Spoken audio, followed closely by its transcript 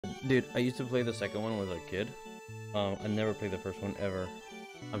Dude, I used to play the second one when I was a kid. I never played the first one ever.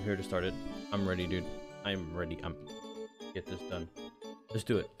 I'm here to start it. I'm ready, dude. I'm ready. Get this done. Let's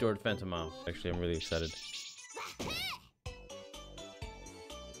do it. Door to Phantomile. Actually, I'm really excited.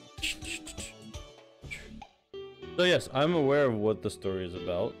 So yes, I'm aware of what the story is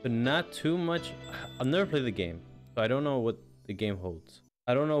about, but not too much. I've never played the game, so I don't know what the game holds.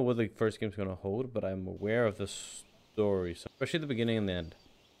 I don't know what the first game's gonna hold, but I'm aware of the story, so especially the beginning and the end.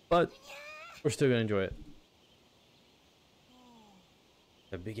 But we're still gonna enjoy it.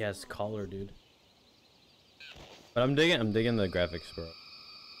 The big ass collar, dude. But I'm digging the graphics, bro.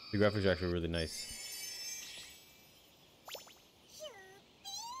 The graphics are actually really nice.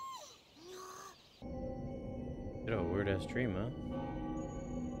 Get a weird ass dream, huh?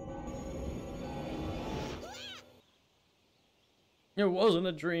 It wasn't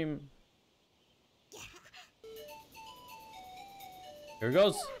a dream. Here it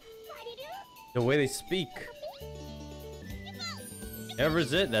goes. The way they speak.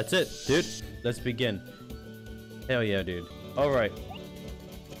 Ever's it. That's it, dude. Let's begin. Hell yeah, dude. All right.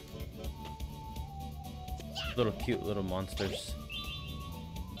 Little cute little monsters.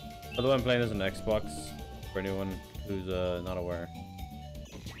 By the way, I'm playing this on Xbox for anyone who's not aware.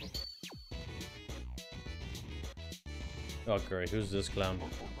 Oh great, who's this clown?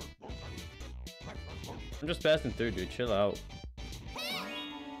 I'm just passing through, dude. Chill out.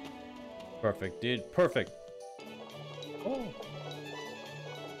 Perfect, dude. Perfect. Oh.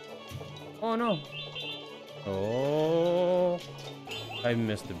 Oh no. Oh. I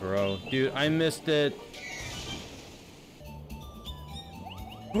missed it, bro. Dude, I missed it.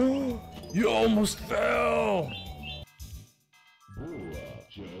 You almost fell.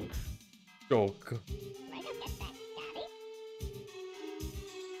 Joke.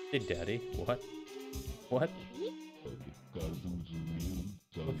 Hey, daddy. What? What?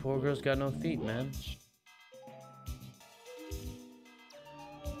 The poor girl's got no feet, man.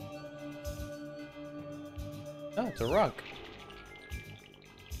 Oh, it's a rock.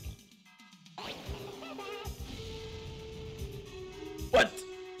 What?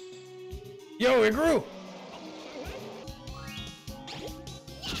 Yo, it grew!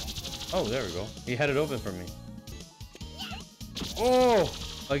 Oh, there we go. He had it open for me. Oh!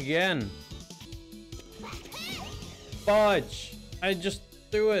 Again. Fudge! I just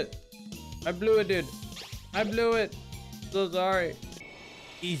threw it. I blew it, dude. I blew it. So sorry.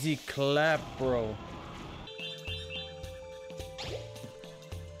 Easy clap, bro.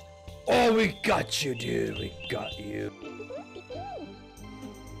 Oh, we got you, dude. We got you.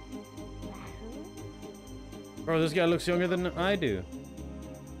 Bro, this guy looks younger than I do.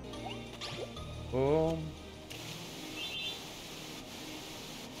 Boom.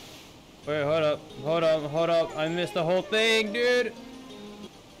 Wait, hold up. Hold up. Hold up. I missed the whole thing, dude.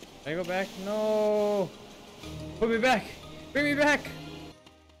 Can I go back? No. Put me back. Bring me back.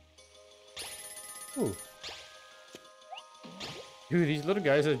 Ooh. Dude, these little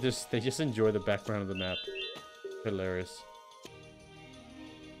guys are they just enjoy the background of the map. Hilarious.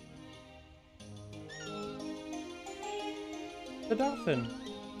 The dolphin.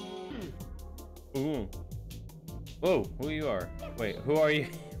 Ooh. Whoa, who you are? Wait, who are you?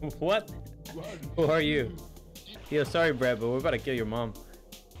 What? Who are you? Yo, sorry, Brad, but we're about to kill your mom.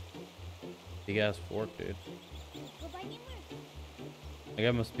 Big ass fork, dude. Like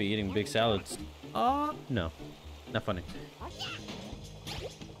I must be eating big salads. No. Not funny.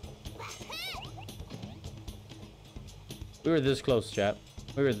 We were this close, chat.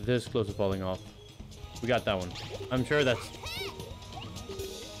 We were this close to falling off. We got that one. I'm sure that's...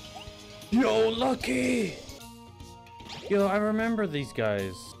 Yo, Lucky! Yo, I remember these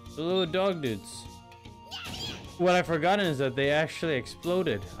guys. The little dog dudes. What I've forgotten is that they actually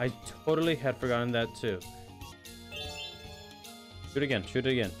exploded. I totally had forgotten that too. Shoot again, shoot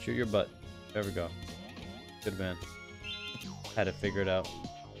it again. Shoot your butt. There we go. Good man. Had it figured out.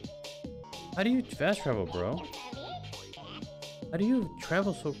 How do you fast travel, bro? How do you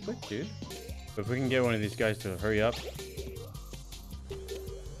travel so quick, dude? If we can get one of these guys to hurry up.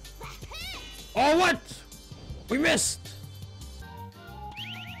 Oh, what? We missed!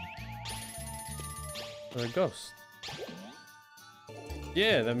 A ghost.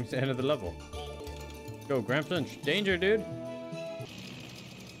 Yeah, that means the end of the level. Go, Gramps. Danger, dude.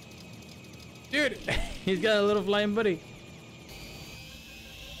 Dude, he's got a little flying buddy.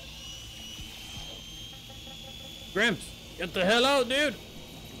 Gramps, get the hell out, dude.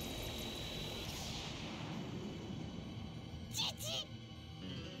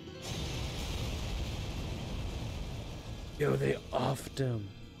 Yo, they offed him.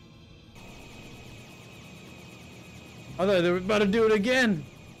 I thought they were about to do it again.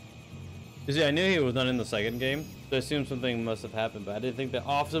 You see, I knew he was not in the second game, so I assumed something must have happened, but I didn't think they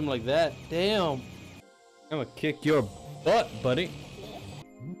offed him like that. Damn. I'm gonna kick your butt, buddy.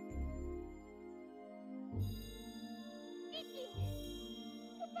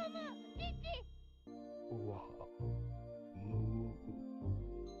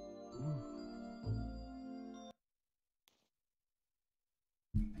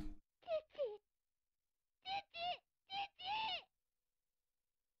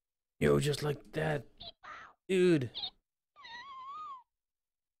 Yo, just like that, dude.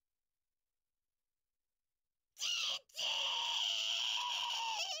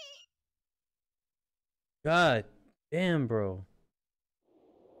 God damn, bro.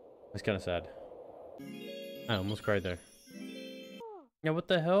 That's kind of sad. I almost cried there. Yeah, what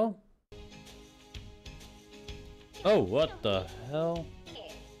the hell? Oh, what the hell?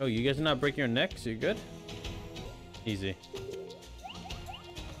 Oh, you guys are not breaking your necks? You good? Easy.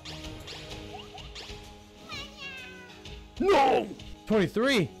 No!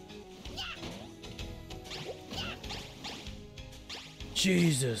 23!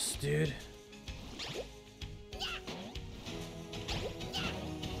 Jesus, dude.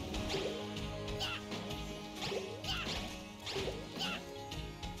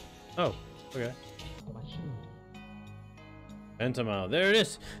 Oh, okay. Phantomile. There it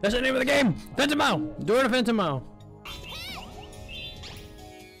is. That's the name of the game. Phantomile. Door to Phantomile.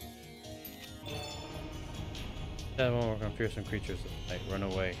 That won't work on fearsome creatures. Like run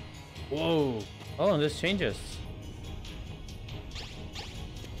away. Whoa. Oh, and this changes.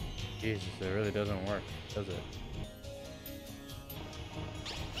 Jesus, it really doesn't work, does it?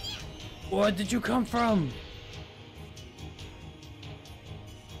 What did you come from?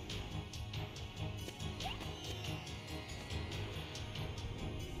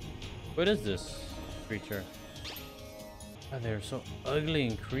 What is this creature? God, they're so ugly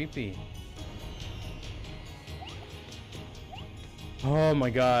and creepy. Oh my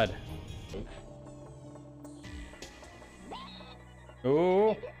god.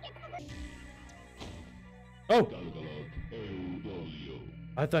 Oh. Oh.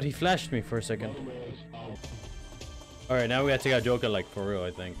 I thought he flashed me for a second. Alright, now we have to take out Joker like for real,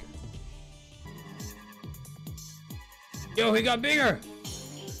 I think. Yo, he got bigger!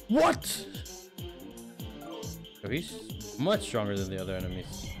 What? So he's much stronger than the other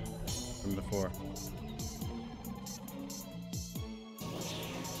enemies from before.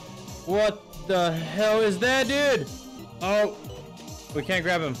 What the hell is that, dude? Oh, we can't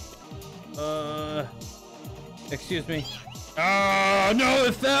grab him. Excuse me. Oh, no,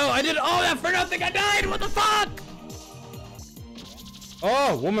 it fell. I did all that for nothing. I died. What the fuck?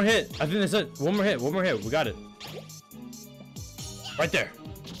 Oh, one more hit. I think that's it. One more hit. One more hit. We got it. Right there.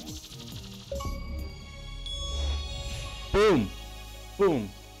 Boom. Boom.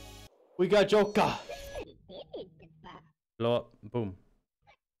 We got Joker. Blow up. Boom.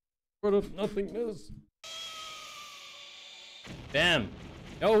 What if nothingness? Damn.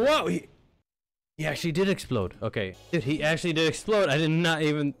 Oh, whoa. He actually did explode. Okay. Dude, he actually did explode. I did not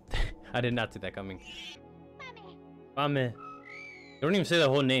even... I did not see that coming. Pame. They don't even say the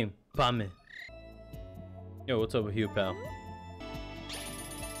whole name. Pame. Yo, what's up with you, pal?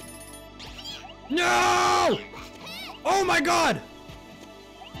 No! Oh my god!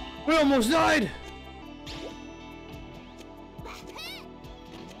 We almost died!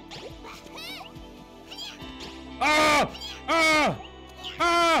 Ah! Ah!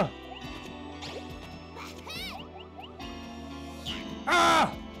 Ah!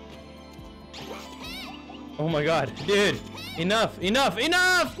 Ah! Oh my god, dude! Enough! Enough!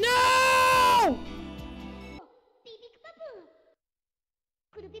 Enough! No!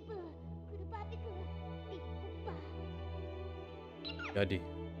 Daddy.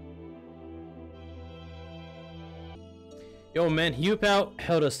 Yo, man, Hupao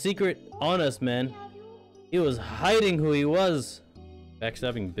held a secret on us, man. He was hiding who he was.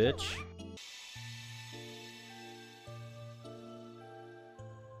 Backstabbing bitch.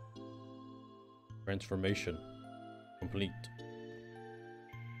 Transformation complete.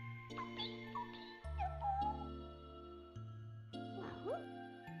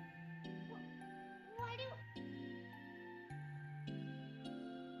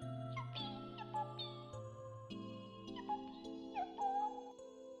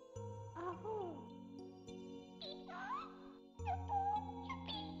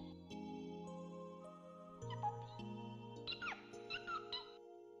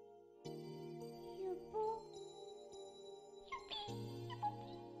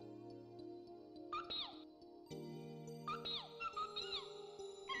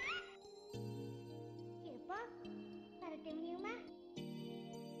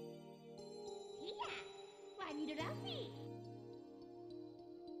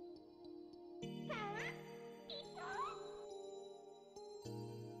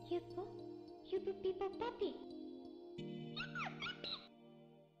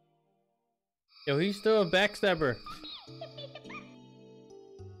 Yo, he's still a backstabber.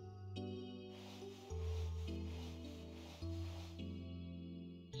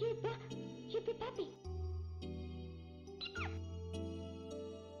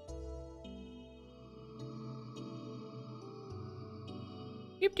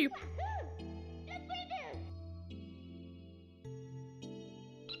 Yep, yep.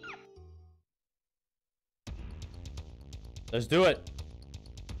 Let's do it.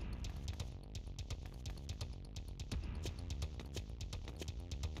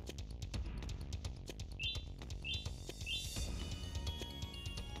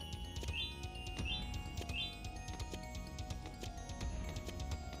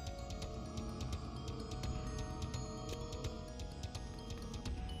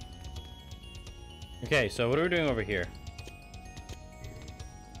 Okay, so what are we doing over here?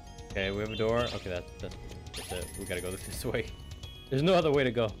 Okay, we have a door. Okay, that's it. We gotta go this way. There's no other way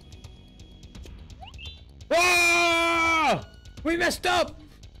to go. Ah! We messed up!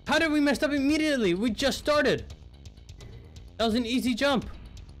 How did we mess up immediately? We just started. That was an easy jump.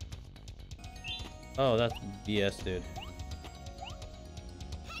 Oh, that's BS, dude.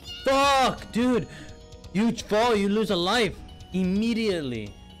 Fuck, dude. You fall, you lose a life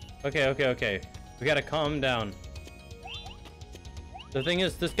immediately. Okay. We gotta calm down. The thing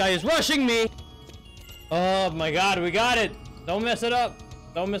is, this guy is rushing me. Oh my god, we got it. Don't mess it up.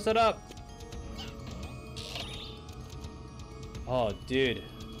 Don't mess it up. Oh, dude.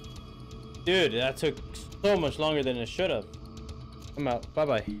 Dude, that took so much longer than it should have. I'm out.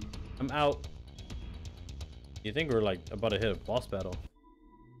 Bye-bye. I'm out. You think we're like about to hit a boss battle?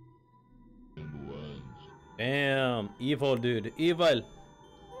 Damn. Evil, dude. Evil.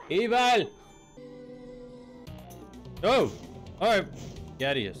 Evil. Oh! Alright.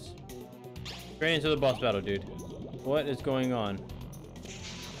 Gadius. Straight into the boss battle, dude. What is going on?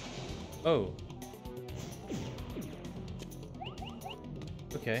 Oh.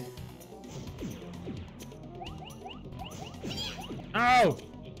 Okay. Ow!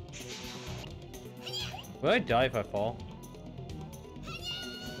 Will I die if I fall?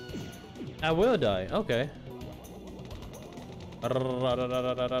 I will die. Okay.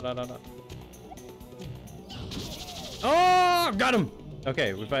 Oh, got him.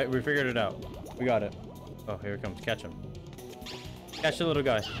 Okay, we figured it out. We got it. Oh, here it comes. Catch him. Catch the little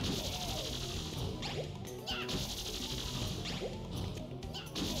guy.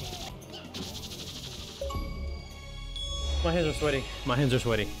 My hands are sweaty. My hands are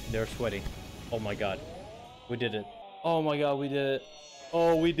sweaty. They're sweaty. Oh my god. We did it. Oh my god, we did it.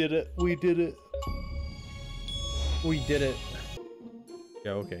 Oh, we did it. We did it. We did it.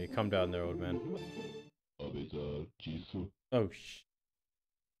 Yeah, okay. Calm down there, old man. Oh,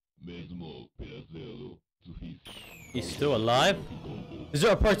 he's still alive? Is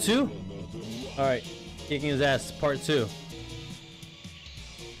there a part 2? Alright. Kicking his ass. Part 2.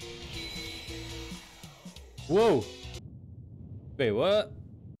 Whoa. Wait, what?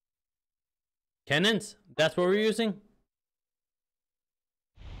 Cannons? That's what we're using?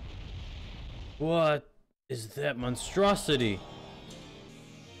 What is that monstrosity?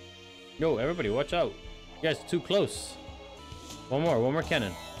 Yo, everybody, watch out. You guys are too close. One more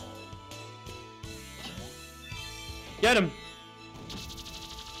cannon. Get him!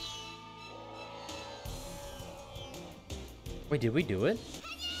 Wait, did we do it?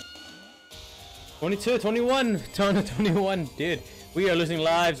 22, 21, 21, dude. We are losing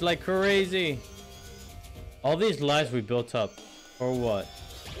lives like crazy. All these lives we built up, or what?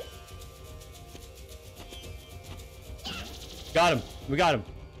 Got him. We got him.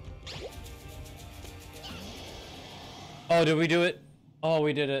 Oh, did we do it? Oh,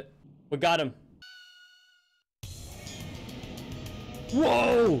 we did it. We got him.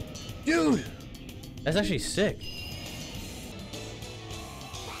 Whoa! Dude! That's actually sick.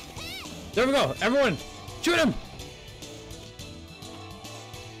 There we go. Everyone, shoot him!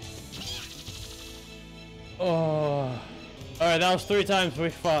 Oh. Alright, that was 3 times we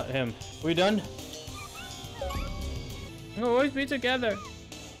fought him. We done? We'll always be together.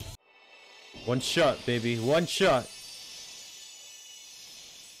 One shot, baby. One shot.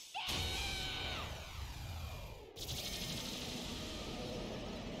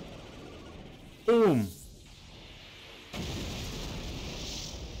 Boom.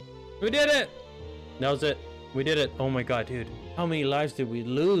 We did it. That was it. We did it. Oh my god, dude. How many lives did we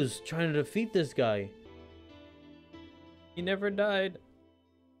lose trying to defeat this guy? He never died.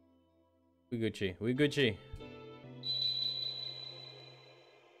 We Gucci. We Gucci.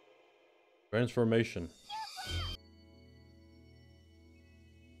 Transformation.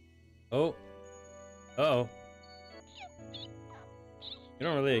 Oh. Uh-oh. You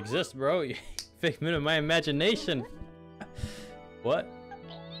don't really exist, bro. Figment of my imagination. What?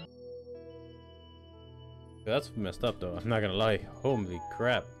 That's messed up, though. I'm not gonna lie. Holy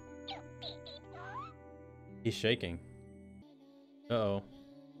crap. He's shaking. Uh-oh.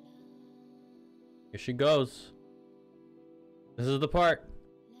 Here she goes. This is the part.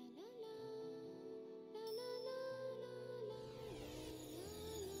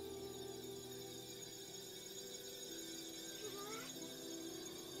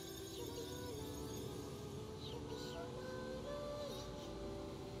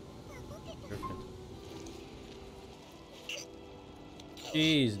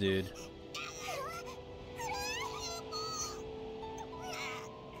 Jeez, dude.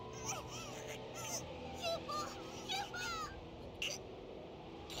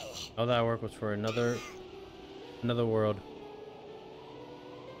 All that work was for another world.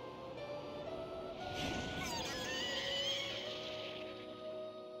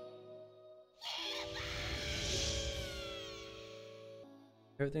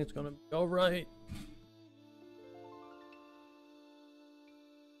 Everything's gonna be all right.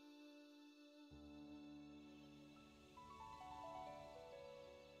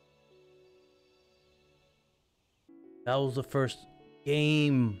 That was the first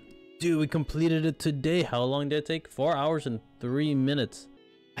game. Dude, we completed it today. How long did it take? 4 hours and 3 minutes.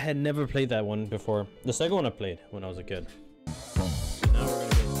 I had never played that one before. The second one I played when I was a kid.